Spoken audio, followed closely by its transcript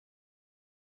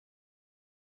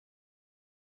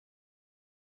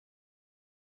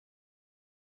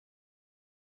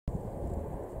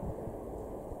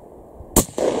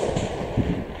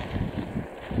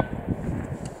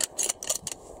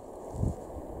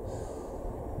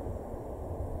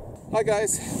Hi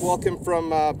guys, welcome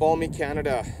from balmy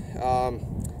Canada.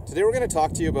 Today we're going to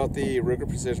talk to you about the Ruger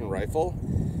Precision Rifle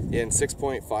in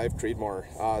 6.5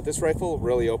 Creedmoor. This rifle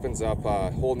really opens up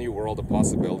a whole new world of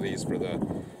possibilities for the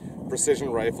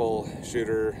precision rifle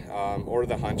shooter or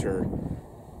the hunter.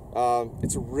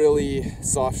 It's a really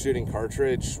soft shooting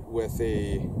cartridge with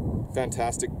a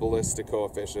fantastic ballistic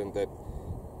coefficient that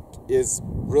is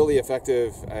really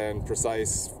effective and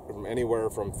precise from anywhere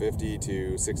from 50 to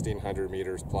 1600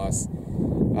 meters plus.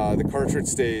 The cartridge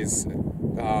stays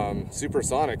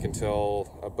supersonic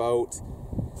until about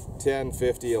 10,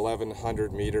 50,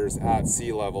 1100 meters at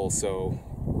sea level. So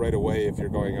right away, if you're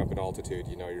going up in altitude,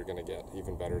 you know you're going to get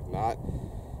even better than that.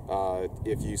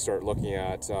 If you start looking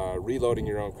at reloading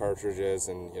your own cartridges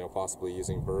and possibly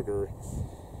using Burger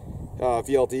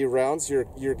VLD rounds,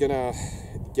 you're gonna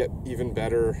get even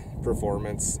better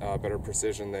performance, better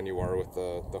precision than you are with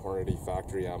the Hornady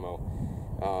factory ammo.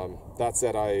 That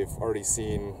said, I've already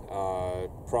seen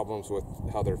problems with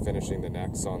how they're finishing the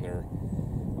necks on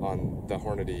the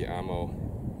Hornady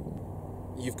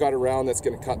ammo. You've got a round that's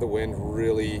going to cut the wind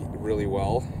really, really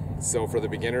well. So for the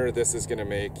beginner, this is going to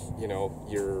make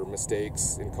your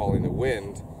mistakes in calling the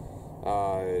wind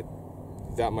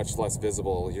that much less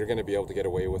visible. You're going to be able to get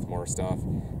away with more stuff.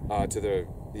 To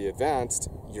the advanced,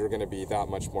 you're going to be that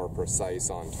much more precise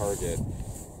on target.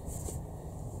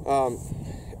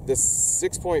 The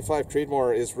 6.5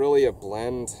 Creedmoor is really a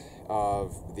blend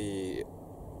of the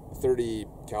 30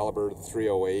 caliber, the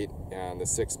 308, and the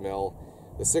 6mm.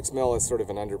 The 6mm is sort of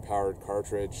an underpowered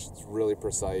cartridge. It's really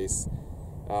precise,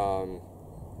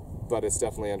 but it's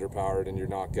definitely underpowered, and you're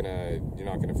not gonna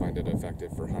find it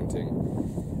effective for hunting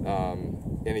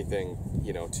anything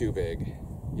too big.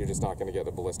 You're just not going to get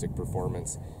the ballistic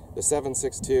performance. The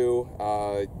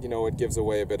 7.62, it gives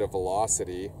away a bit of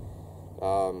velocity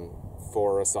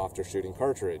for a softer shooting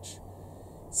cartridge.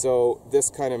 So this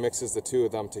kind of mixes the two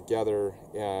of them together,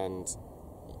 and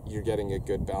you're getting a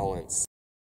good balance.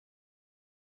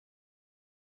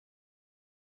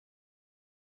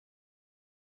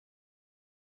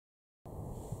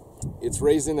 It's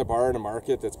raising the bar in a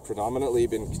market that's predominantly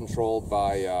been controlled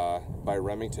by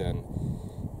Remington.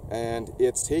 And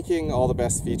it's taking all the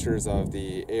best features of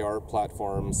the AR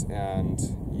platforms and,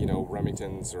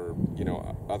 Remingtons or,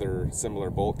 other similar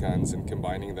bolt guns and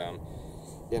combining them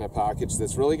in a package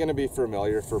that's really going to be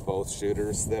familiar for both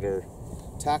shooters that are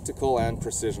tactical and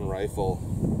precision rifle.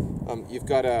 You've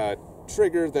got a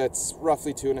trigger that's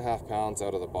roughly 2.5 pounds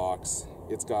out of the box.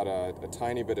 It's got a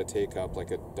tiny bit of take-up,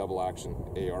 like a double-action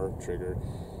AR trigger,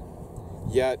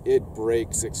 yet it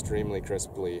breaks extremely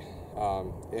crisply.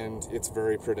 And it's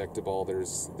very predictable.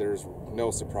 There's no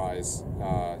surprise.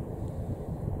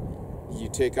 You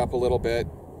take up a little bit,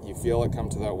 you feel it come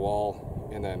to that wall,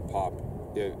 and then pop,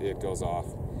 it goes off.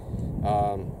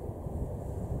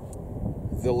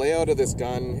 The layout of this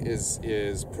gun is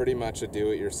pretty much a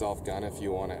do-it-yourself gun if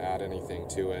you want to add anything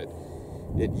to it.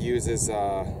 It uses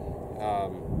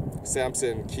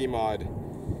Samson Keymod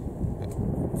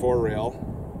 4-rail.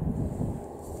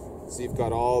 So you've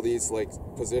got all these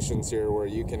positions here where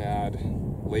you can add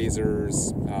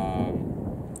lasers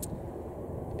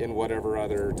in whatever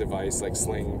other device, like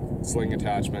sling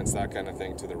attachments, that kind of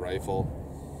thing, to the rifle.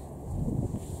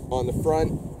 On the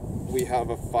front, we have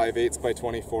a 5/8 by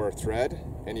 24 thread,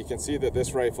 and you can see that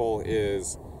this rifle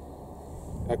is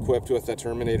equipped with a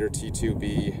Terminator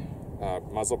T2B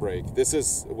muzzle brake. This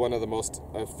is one of the most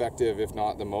effective, if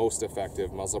not the most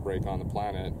effective, muzzle brake on the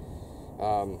planet.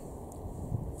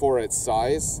 For its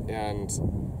size, and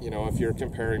if you're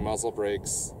comparing muzzle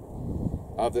brakes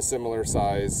of the similar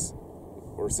size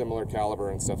or similar caliber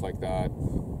and stuff like that,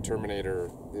 Terminator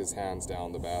is hands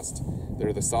down the best.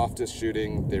 They're the softest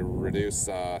shooting, they reduce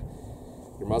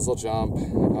your muzzle jump,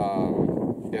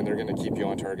 and they're going to keep you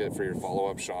on target for your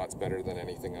follow-up shots better than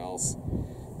anything else.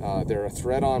 They're a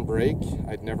thread-on brake.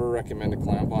 I'd never recommend a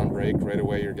clamp-on brake. Right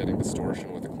away you're getting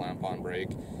distortion with a clamp-on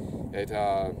brake.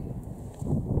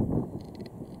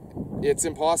 It's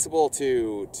impossible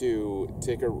to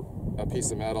take a piece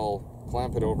of metal,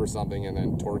 clamp it over something, and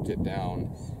then torque it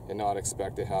down and not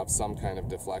expect to have some kind of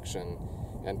deflection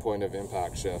and point of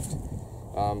impact shift.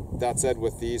 That said,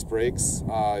 with these brakes,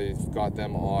 I've got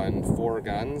them on 4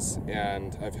 guns,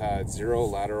 and I've had 0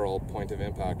 lateral point of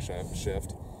impact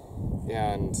shift.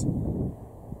 And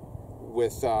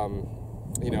with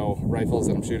rifles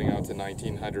that I'm shooting out to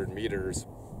 1900 meters,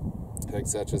 like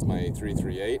such as my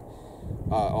 338,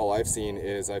 all I've seen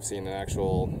an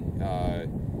actual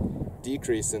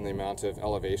decrease in the amount of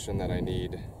elevation that I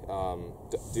need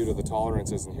due to the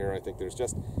tolerances in here. I think there's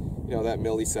just that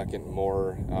millisecond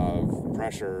more of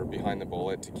pressure behind the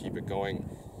bullet to keep it going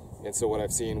And so what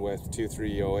I've seen with 2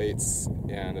 308s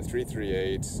and a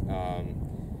 338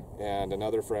 and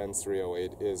another friend's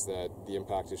 308 is that the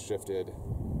impact is shifted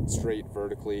straight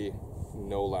vertically,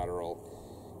 no lateral.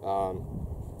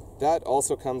 That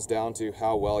also comes down to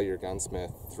how well your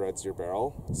gunsmith threads your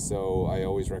barrel. So I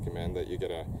always recommend that you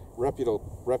get a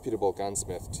reputable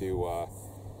gunsmith to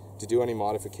do any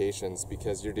modifications,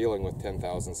 because you're dealing with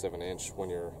 10,000 7-inch when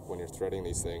you're threading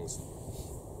these things.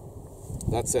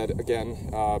 That said,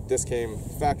 again, this came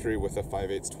factory with a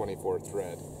 5/8 24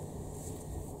 thread.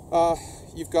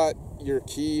 You've got your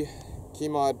key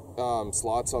mod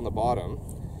slots on the bottom,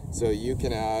 so you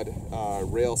can add a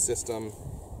rail system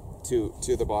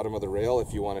to the bottom of the rail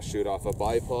if you want to shoot off a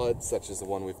bipod, such as the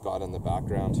one we've got in the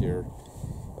background here.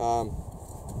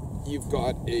 You've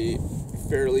got a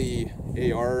fairly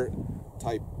AR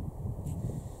type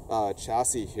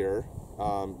chassis here.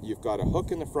 You've got a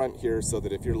hook in the front here so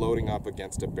that if you're loading up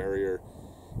against a barrier,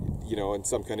 you know, in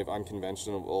some kind of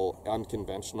unconventional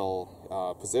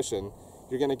position,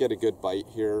 you're going to get a good bite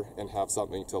here and have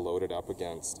something to load it up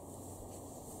against.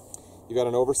 You got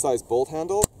an oversized bolt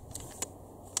handle.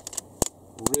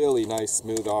 Really nice,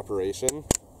 smooth operation.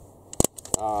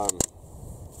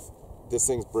 This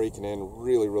thing's breaking in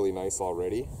really, really nice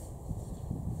already.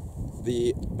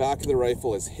 The back of the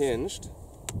rifle is hinged,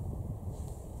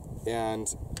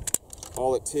 and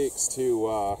all it takes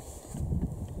to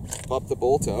pop the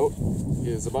bolt out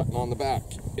is a button on the back,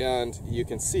 and you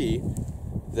can see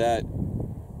that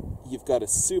you've got a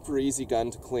super easy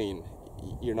gun to clean.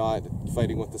 You're not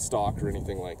fighting with the stock or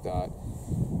anything like that.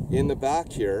 In the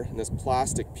back here, in this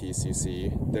plastic piece you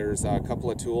see, there's a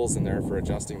couple of tools in there for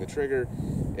adjusting the trigger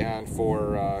and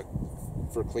for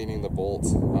cleaning the bolt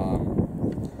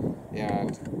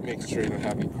and making sure you don't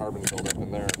have any carbon buildup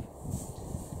in there.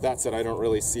 That said, I don't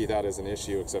really see that as an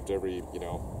issue, except every,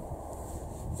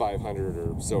 500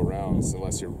 or so rounds,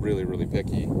 unless you're really, really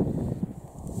picky.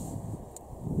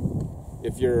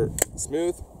 If you're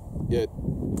smooth, it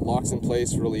locks in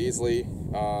place really easily.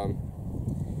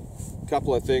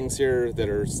 Couple of things here that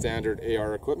are standard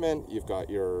AR equipment. You've got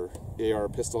your AR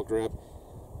pistol grip,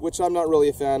 which I'm not really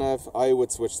a fan of. I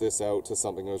would switch this out to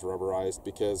something that was rubberized,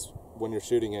 because when you're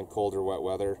shooting in cold or wet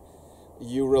weather,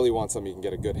 you really want something you can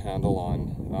get a good handle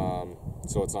on,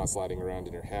 so it's not sliding around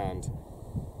in your hand.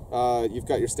 You've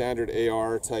got your standard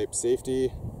AR type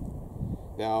safety.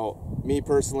 Now, me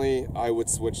personally, I would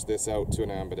switch this out to an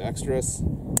ambidextrous,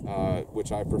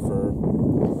 which I prefer.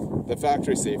 The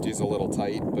factory safety is a little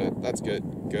tight, but that's good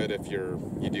if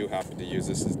you do happen to use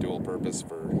this as dual purpose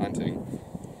for hunting.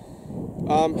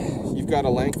 You've got a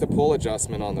length of pull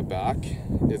adjustment on the back.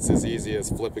 It's as easy as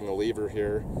flipping the lever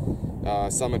here.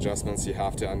 Some adjustments you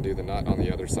have to undo the nut on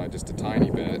the other side just a tiny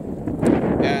bit.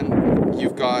 And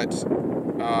you've got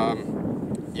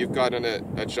an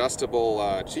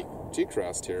adjustable cheek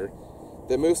rest here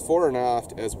that moves forward and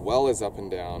aft as well as up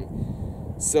and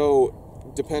down.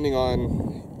 So depending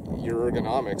on your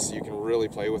ergonomics, you can really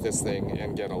play with this thing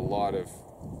and get a lot of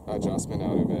adjustment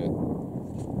out of it.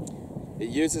 It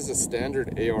uses a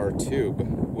standard AR tube,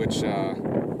 which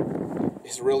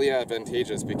is really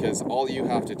advantageous, because all you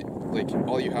have to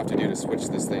do to switch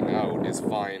this thing out is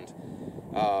find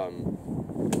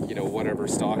whatever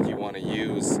stock you want to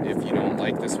use if you don't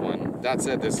like this one. That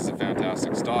said, this is a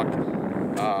fantastic stock.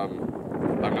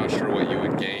 I'm not sure what you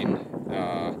would gain,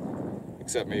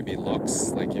 except maybe looks,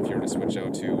 like if you were to switch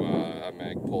out to a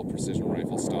Magpul precision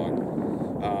rifle stock.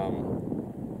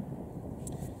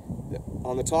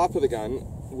 On the top of the gun,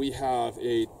 we have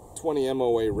a 20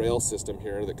 MOA rail system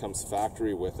here that comes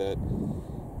factory with it.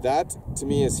 That, to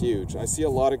me, is huge. I see a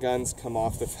lot of guns come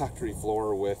off the factory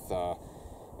floor with a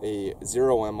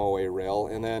 0 MOA rail,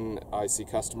 and then I see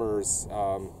customers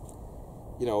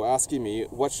asking me,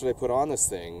 what should I put on this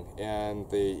thing? And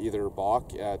they either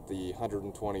balk at the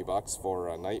 $120 for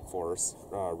a Night Force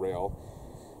rail,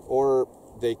 or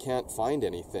they can't find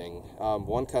anything.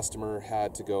 One customer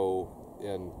had to go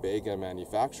and beg a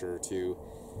manufacturer to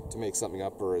make something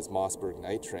up for his Mossberg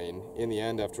night train. In the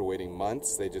end, after waiting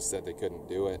months, they just said they couldn't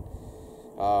do it.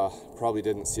 Probably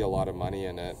didn't see a lot of money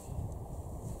in it.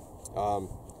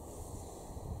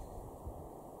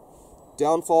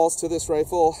 Downfalls to this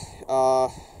rifle,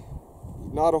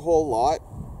 not a whole lot.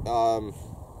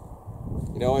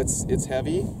 It's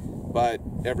heavy, but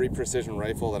every precision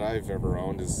rifle that I've ever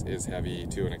owned is heavy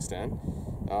to an extent.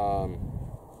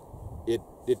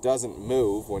 It doesn't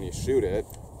move when you shoot it.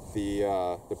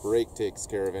 The brake takes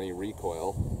care of any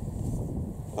recoil.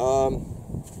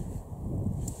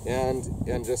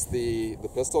 And just the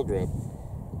pistol grip.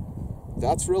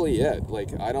 That's really it.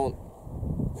 Like, I don't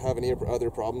have any other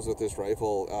problems with this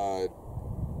rifle.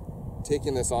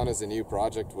 taking this on as a new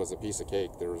project was a piece of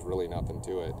cake. There was really nothing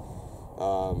to it.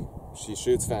 She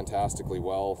shoots fantastically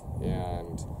well,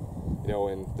 and you know,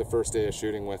 in the first day of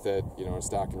shooting with it, you know,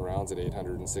 stacking rounds at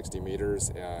 860 meters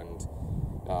and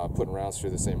putting rounds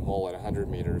through the same hole at 100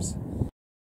 meters.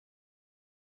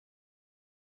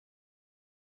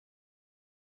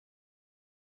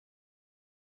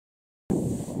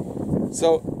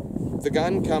 So the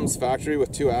gun comes factory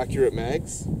with 2 accurate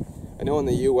mags. I know in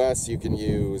the US you can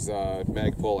use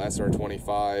Magpul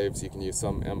SR25s, you can use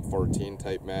some M14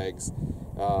 type mags.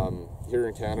 Here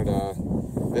in Canada,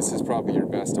 this is probably your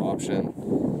best option.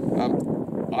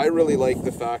 I really like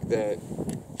the fact that,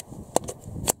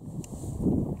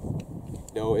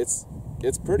 you know, it's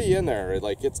pretty in there.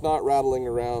 Like, it's not rattling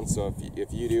around, so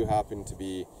if you do happen to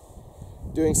be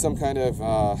doing some kind of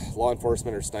law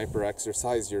enforcement or sniper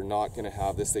exercise, you're not going to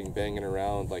have this thing banging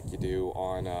around like you do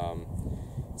on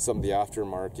some of the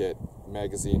aftermarket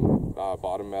magazine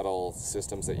bottom metal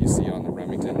systems that you see on the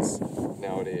Remingtons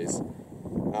nowadays.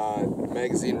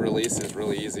 Magazine release is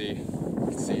really easy. You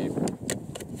can see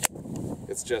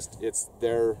it's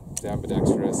there, it's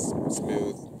ambidextrous,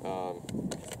 smooth.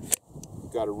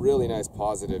 Got a really nice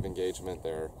positive engagement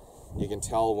there. You can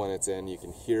tell when it's in, you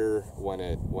can hear when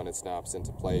it snaps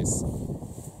into place.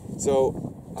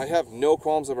 So I have no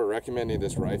qualms about recommending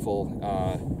this rifle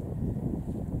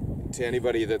to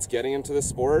anybody that's getting into the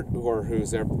sport or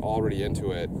who's already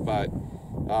into it, but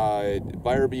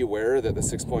buyer beware that the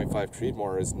 6.5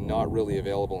 Creedmoor is not really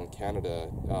available in Canada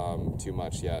too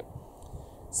much yet.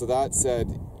 So that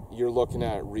said, you're looking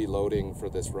at reloading for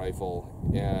this rifle,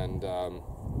 and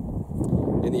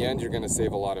in the end you're going to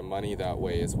save a lot of money that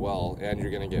way as well, and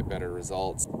you're going to get better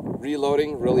results.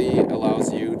 Reloading really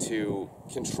allows you to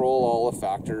control all the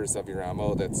factors of your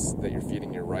ammo that you're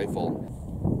feeding your rifle.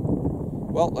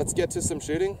 Well, let's get to some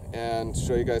shooting and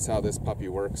show you guys how this puppy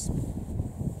works.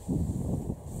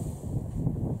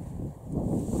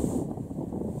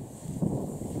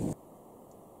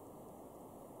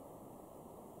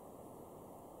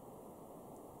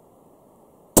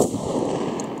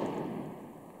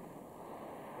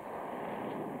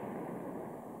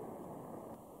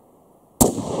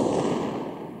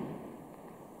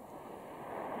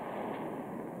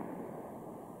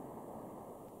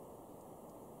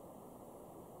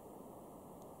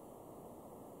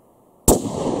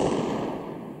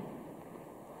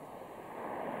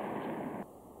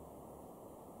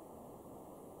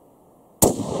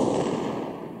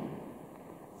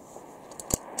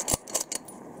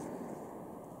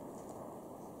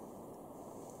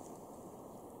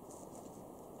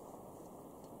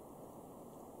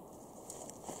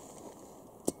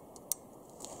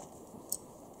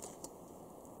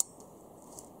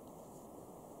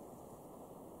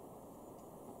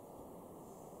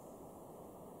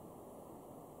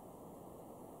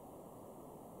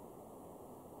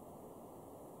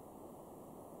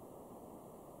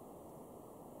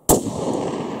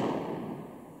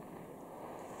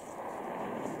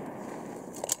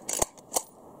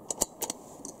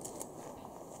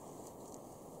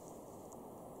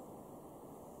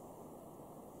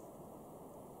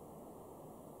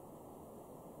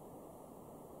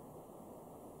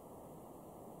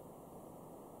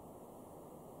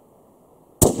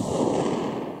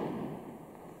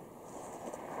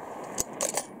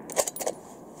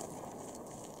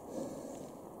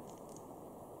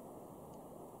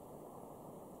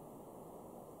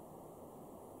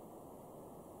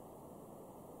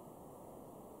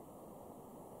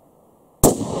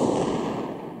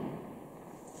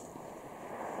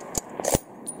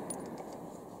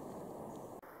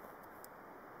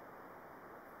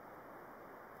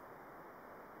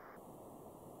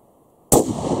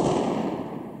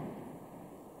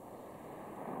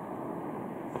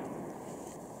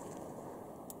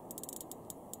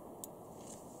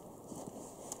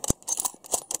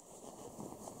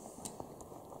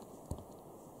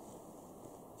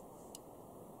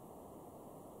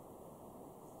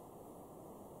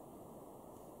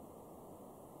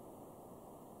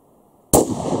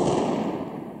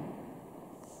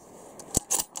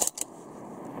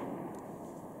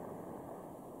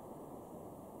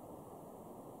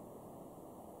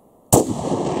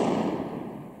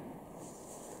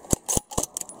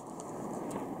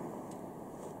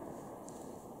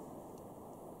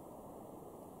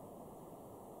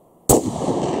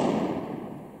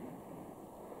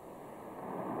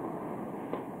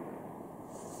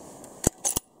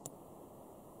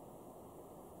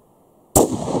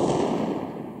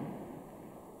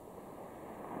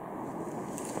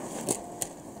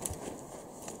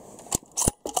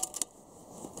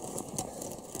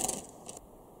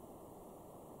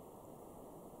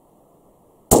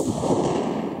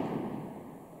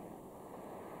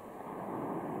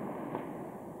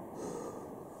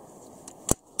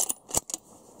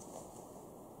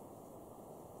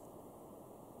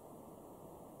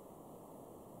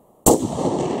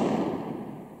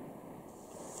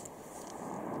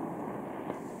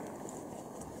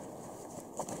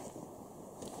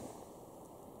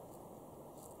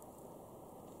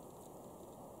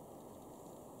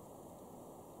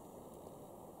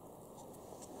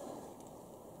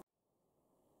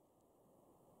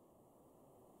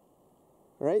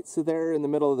 Alright, so there in the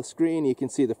middle of the screen you can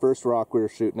see the first rock we were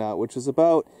shooting at, which is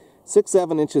about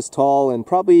 6-7 inches tall and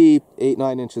probably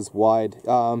 8-9 inches wide.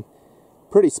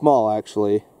 Pretty small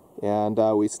actually, and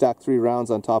we stacked 3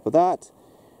 rounds on top of that.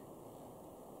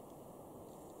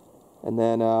 And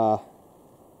then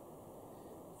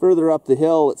further up the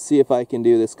hill, let's see if I can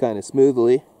do this kind of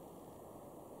smoothly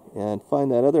and find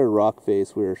that other rock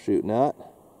face we were shooting at.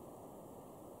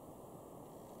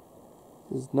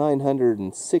 This is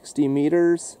 960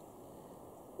 meters,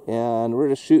 and we're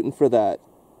just shooting for that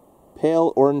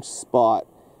pale orange spot.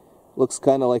 Looks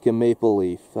kind of like a maple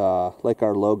leaf, like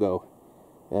our logo.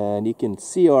 And you can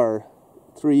see our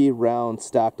 3 rounds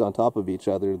stacked on top of each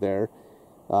other there,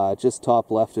 just top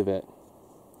left of it.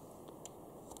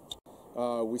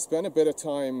 We spent a bit of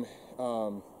time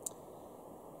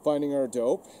finding our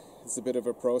dope. It's a bit of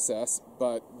a process,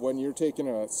 but when you're taking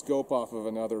a scope off of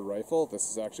another rifle, this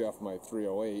is actually off my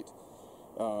 308,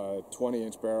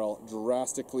 20-inch barrel,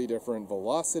 drastically different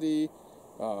velocity,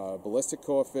 ballistic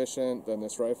coefficient than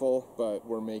this rifle, but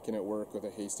we're making it work with a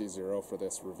hasty 0 for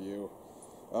this review.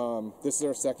 This is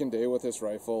our second day with this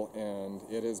rifle, and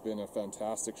it has been a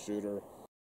fantastic shooter.